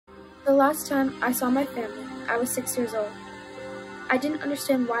The last time I saw my family, I was 6 years old. I didn't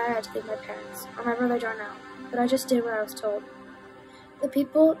understand why I had to leave my parents, or my brother Darnell, but I just did what I was told. The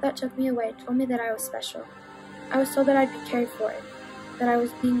people that took me away told me that I was special. I was told that I'd be cared for, that I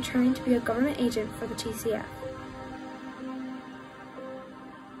was being trained to be a government agent for the TCF.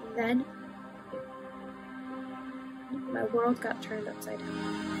 And then, my world got turned upside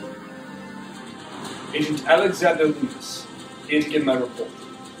down. Agent Alexander Lewis, here to give my report.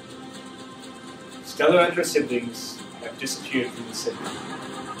 Steller and her siblings have disappeared from the city,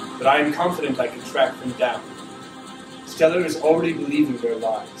 but I am confident I can track them down. Steller is already believing their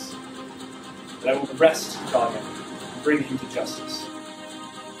lies, but I will arrest Darnell and bring him to justice.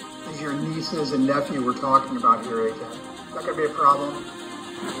 These are your nieces and nephew we're talking about here, Agent. Is that going to be a problem?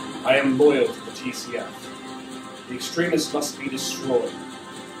 I am loyal to the TCF. The extremists must be destroyed,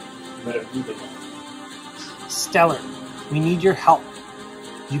 no matter who they are. Steller, we need your help.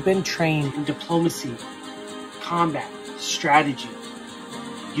 You've been trained in diplomacy, combat, strategy.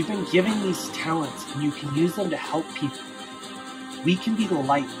 You've been given these talents and you can use them to help people. We can be the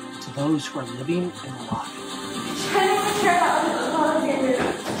light to those who are living and alive.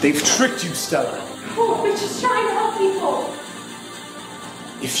 They've tricked you, Steller. Oh, we're just trying to help people.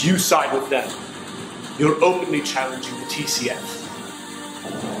 If you side with them, you're openly challenging the TCF.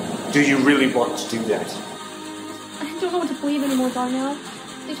 Do you really want to do that? I don't know what to believe anymore, Darnell.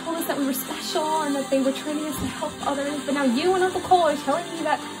 They told us that we were special and that they were training us to help others, but now you and Uncle Cole are telling me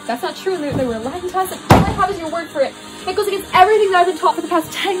that that's not true and they were lying to us, and all I have is your word for it. It goes against everything that I've been taught for the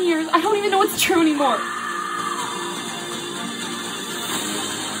past 10 years. I don't even know what's true anymore.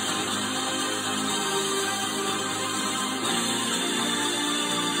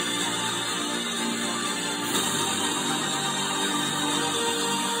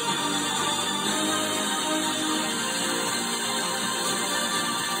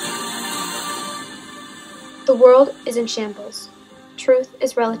 The world is in shambles. Truth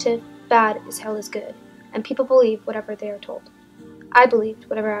is relative, bad as hell is good, and people believe whatever they are told. I believed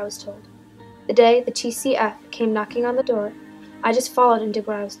whatever I was told. The day the TCF came knocking on the door, I just followed and did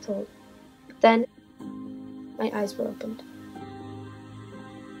what I was told. But then, my eyes were opened.